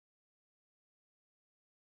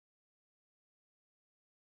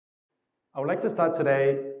I would like to start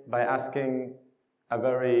today by asking a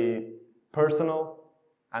very personal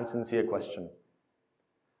and sincere question.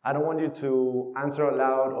 I don't want you to answer out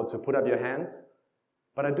loud or to put up your hands,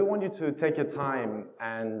 but I do want you to take your time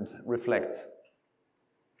and reflect.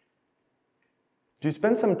 Do you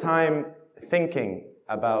spend some time thinking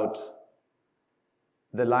about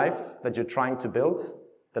the life that you're trying to build,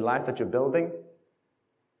 the life that you're building?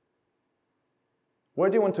 Where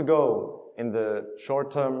do you want to go in the short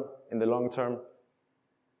term, in the long term?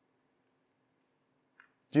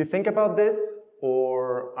 Do you think about this,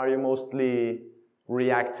 or are you mostly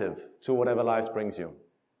reactive to whatever life brings you?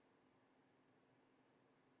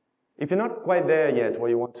 If you're not quite there yet where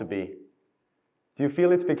you want to be, do you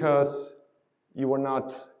feel it's because you were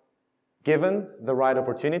not given the right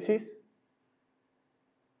opportunities?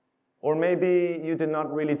 Or maybe you did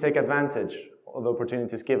not really take advantage of the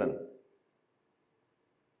opportunities given?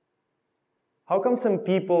 How come some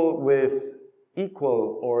people with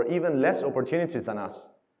equal or even less opportunities than us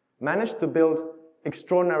manage to build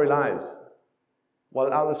extraordinary lives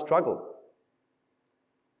while others struggle?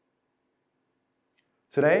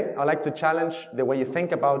 Today, I'd like to challenge the way you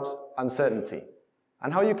think about uncertainty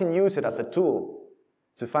and how you can use it as a tool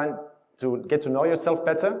to get to know yourself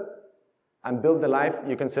better and build the life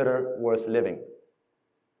you consider worth living.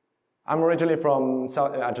 I'm originally from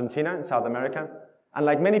Argentina in South America, and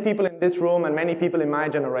like many people in this room and many people in my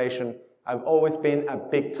generation, I've always been a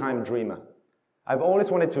big-time dreamer. I've always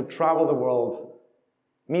wanted to travel the world,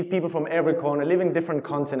 meet people from every corner, live in different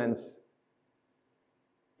continents.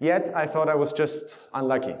 Yet, I thought I was just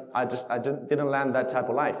unlucky. I didn't land that type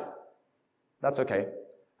of life. That's okay.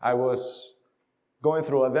 I was going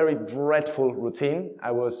through a very dreadful routine.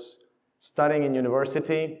 I was studying in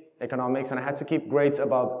university, economics, and I had to keep grades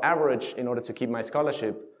above average in order to keep my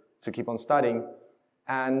scholarship, to keep on studying.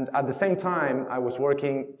 And at the same time, I was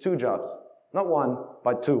working 2 jobs. Not 1,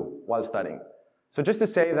 but 2 while studying. So just to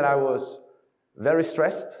say that I was very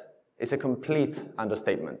stressed is a complete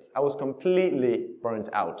understatement. I was completely burnt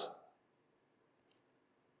out.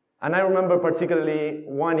 And I remember particularly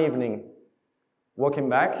one evening, walking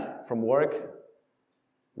back from work.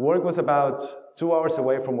 Work was about 2 hours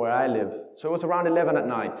away from where I live, so it was around 11 at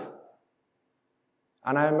night.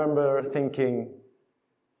 And I remember thinking,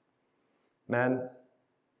 man,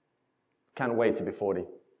 can't wait to be 40.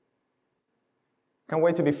 Can't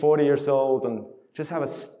wait to be 40 years old and just have a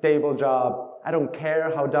stable job. I don't care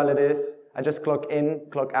how dull it is. I just clock in,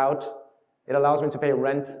 clock out. It allows me to pay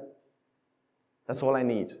rent. That's all I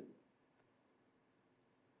need.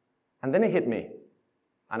 And then it hit me,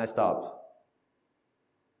 and I stopped.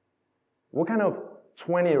 What kind of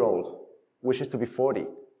 20-year-old wishes to be 40?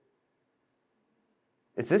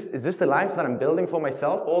 Is this the life that I'm building for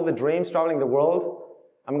myself? All the dreams, traveling the world,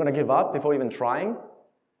 I'm going to give up before even trying?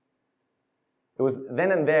 It was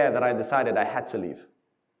then and there that I decided I had to leave.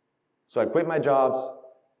 So I quit my jobs,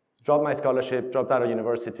 dropped my scholarship, dropped out of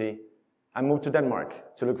university, and moved to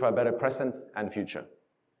Denmark to look for a better present and future.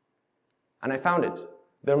 And I found it.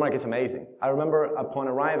 Denmark is amazing. I remember upon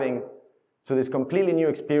arriving to this completely new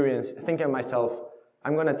experience, thinking of myself,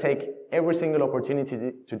 I'm going to take every single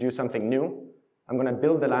opportunity to do something new. I'm going to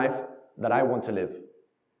build the life that I want to live.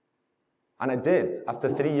 And I did.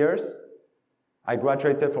 After 3 years, I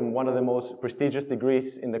graduated from one of the most prestigious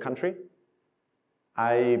degrees in the country.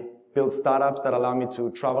 I built startups that allow me to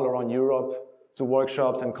travel around Europe, to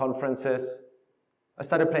workshops and conferences. I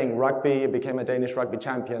started playing rugby, became a Danish rugby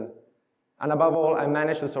champion. And above all, I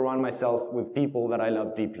managed to surround myself with people that I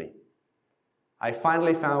love deeply. I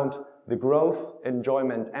finally found the growth,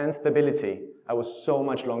 enjoyment, and stability I was so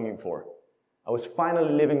much longing for. I was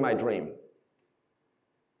finally living my dream.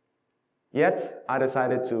 Yet, I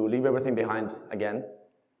decided to leave everything behind again,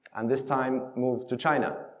 and this time moved to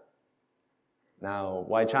China. Now,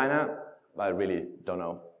 why China? I really don't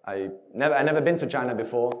know. I never been to China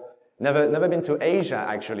before. Never been to Asia,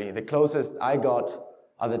 actually. The closest I got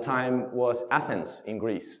at the time was Athens in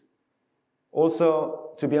Greece.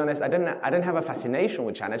 Also, to be honest, I didn't have a fascination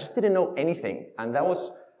with China. I just didn't know anything, and that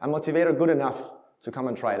was a motivator good enough to come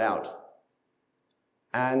and try it out.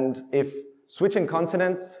 And if switching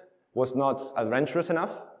continents was not adventurous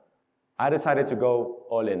enough, I decided to go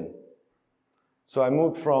all in. So I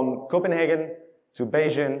moved from Copenhagen to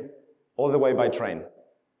Beijing all the way by train.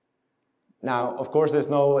 Now, of course, there's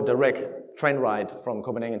no direct train ride from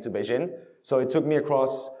Copenhagen to Beijing, so it took me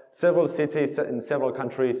across several cities in several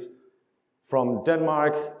countries, from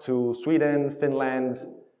Denmark to Sweden, Finland,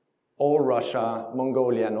 all Russia,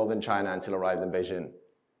 Mongolia, northern China, until I arrived in Beijing.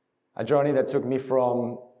 A journey that took me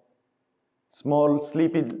from small,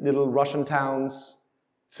 sleepy little Russian towns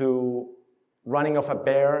to running off a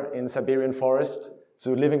bear in Siberian forest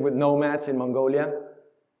to living with nomads in Mongolia.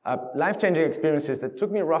 Life-changing experiences that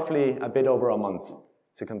took me roughly a bit over a month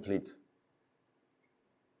to complete.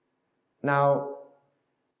 Now,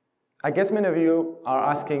 I guess many of you are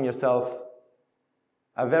asking yourself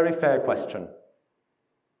a very fair question.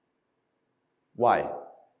 Why?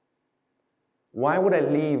 Why would I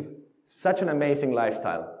leave such an amazing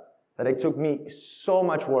lifestyle that it took me so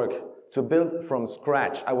much work to build from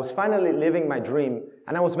scratch? I was finally living my dream,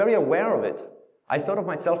 and I was very aware of it. I thought of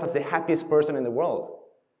myself as the happiest person in the world.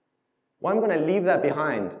 Why am I going to leave that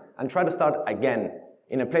behind and try to start again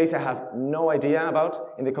in a place I have no idea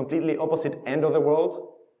about, in the completely opposite end of the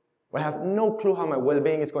world, where I have no clue how my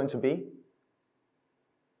well-being is going to be?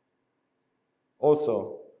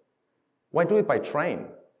 Also, why do it by train?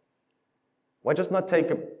 Why just not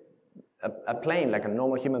take a plane like a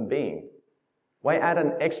normal human being? Why add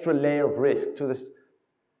an extra layer of risk to this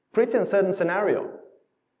pretty uncertain scenario?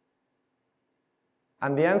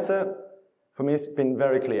 And the answer for me has been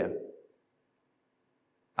very clear.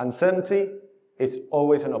 Uncertainty is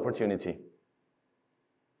always an opportunity.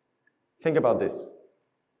 Think about this.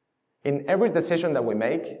 In every decision that we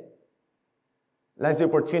make lies the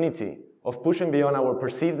opportunity of pushing beyond our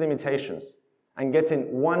perceived limitations and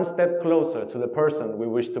getting one step closer to the person we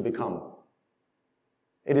wish to become.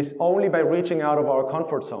 It is only by reaching out of our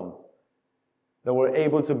comfort zone that we're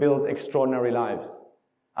able to build extraordinary lives,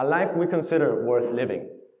 a life we consider worth living.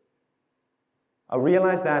 I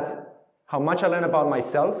realized that how much I learn about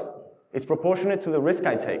myself is proportionate to the risk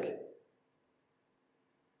I take.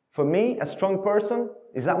 For me, a strong person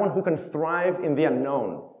is that one who can thrive in the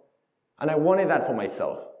unknown. And I wanted that for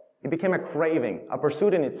myself. It became a craving, a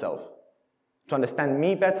pursuit in itself, to understand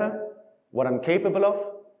me better, what I'm capable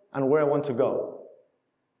of, and where I want to go.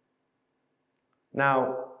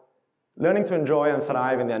 Now, learning to enjoy and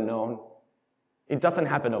thrive in the unknown, it doesn't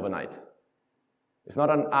happen overnight. It's not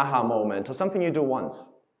an aha moment or something you do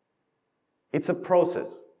once. It's a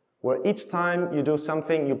process where each time you do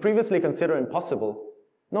something you previously considered impossible,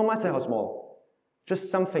 no matter how small,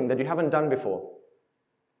 just something that you haven't done before,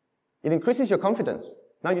 it increases your confidence.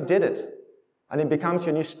 Now you did it, and it becomes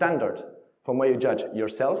your new standard from where you judge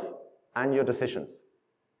yourself and your decisions.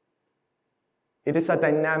 It is a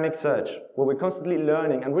dynamic search where we're constantly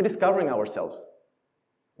learning and rediscovering ourselves,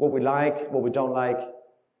 what we like, what we don't like,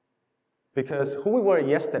 because who we were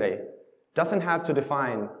yesterday doesn't have to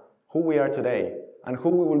define who we are today and who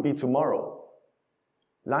we will be tomorrow.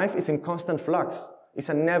 Life is in constant flux. It's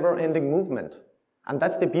a never-ending movement, and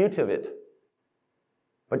that's the beauty of it.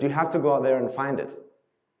 But you have to go out there and find it.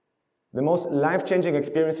 The most life-changing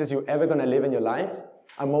experiences you're ever going to live in your life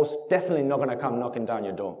are most definitely not going to come knocking down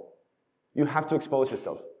your door. You have to expose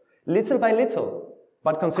yourself, little by little,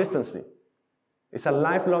 but consistency. It's a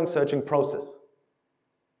lifelong searching process.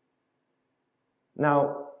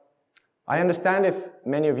 Now, I understand if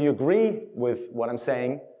many of you agree with what I'm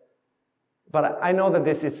saying, but I know that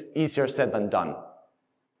this is easier said than done.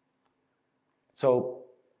 So,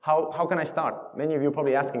 how can I start? Many of you are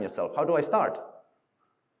probably asking yourself, how do I start?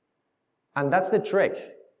 And that's the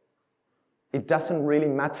trick. It doesn't really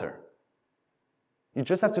matter. You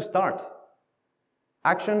just have to start.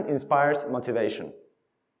 Action inspires motivation.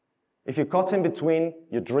 If you're caught in between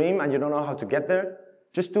your dream and you don't know how to get there,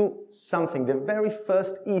 just do something, the very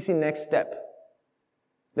first easy next step.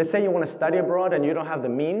 Let's say you want to study abroad and you don't have the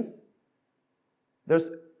means. There's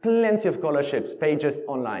plenty of scholarships, pages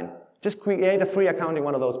online. Just create a free account in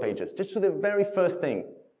one of those pages. Just do the very first thing.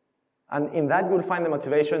 And in that, you'll find the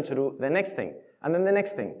motivation to do the next thing, and then the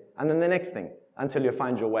next thing, and then the next thing, until you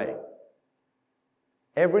find your way.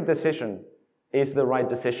 Every decision is the right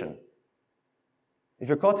decision. If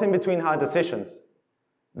you're caught in between hard decisions,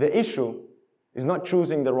 the issue is not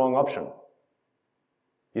choosing the wrong option.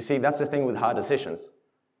 You see, that's the thing with hard decisions.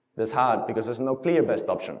 It's hard because there's no clear best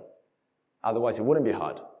option. Otherwise, it wouldn't be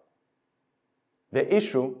hard. The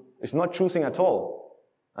issue is not choosing at all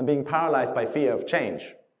and being paralyzed by fear of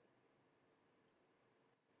change.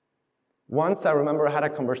 Once I remember I had a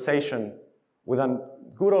conversation with a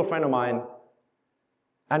good old friend of mine,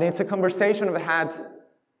 and it's a conversation I've had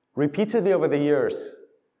repeatedly over the years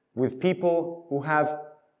with people who have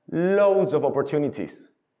loads of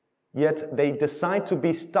opportunities, yet they decide to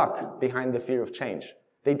be stuck behind the fear of change.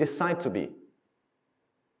 They decide to be.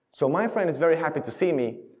 So my friend is very happy to see me.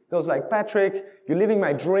 He goes like, Patrick, you're living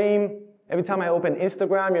my dream. Every time I open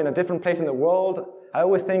Instagram, you're in a different place in the world. I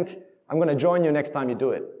always think, I'm going to join you next time you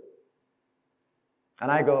do it. And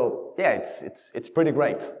I go, yeah, it's pretty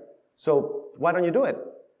great. So why don't you do it?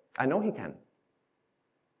 I know he can.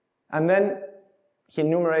 And then he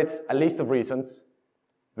enumerates a list of reasons,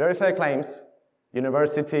 very fair claims,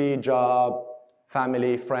 university, job,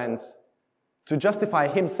 family, friends, to justify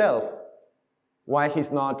himself why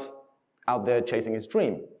he's not out there chasing his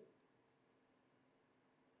dream.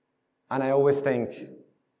 And I always think,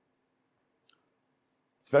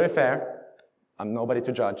 it's very fair, I'm nobody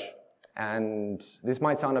to judge, and this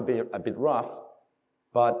might sound a bit rough,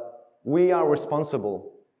 but we are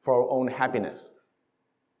responsible for our own happiness.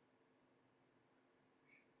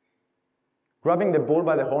 Grabbing the bull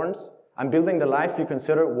by the horns and building the life you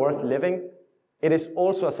consider worth living, it is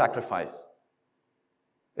also a sacrifice.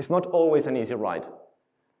 It's not always an easy ride,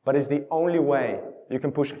 but it's the only way you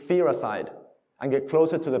can push fear aside and get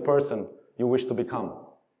closer to the person you wish to become.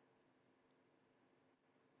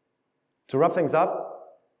 To wrap things up,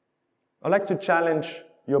 I'd like to challenge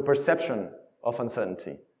your perception of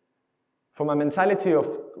uncertainty. From a mentality of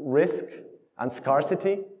risk and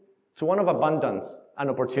scarcity to one of abundance and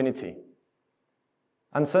opportunity.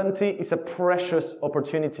 Uncertainty is a precious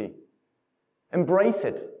opportunity. Embrace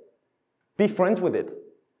it. Be friends with it.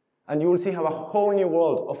 And you will see how a whole new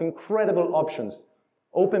world of incredible options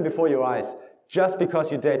open before your eyes just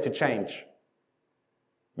because you dare to change.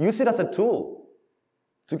 Use it as a tool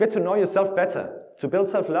to get to know yourself better, to build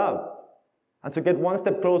self-love, and to get one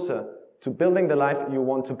step closer to building the life you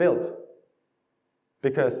want to build.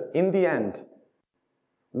 Because in the end,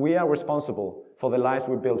 we are responsible for the lives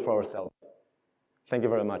we build for ourselves. Thank you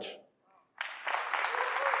very much.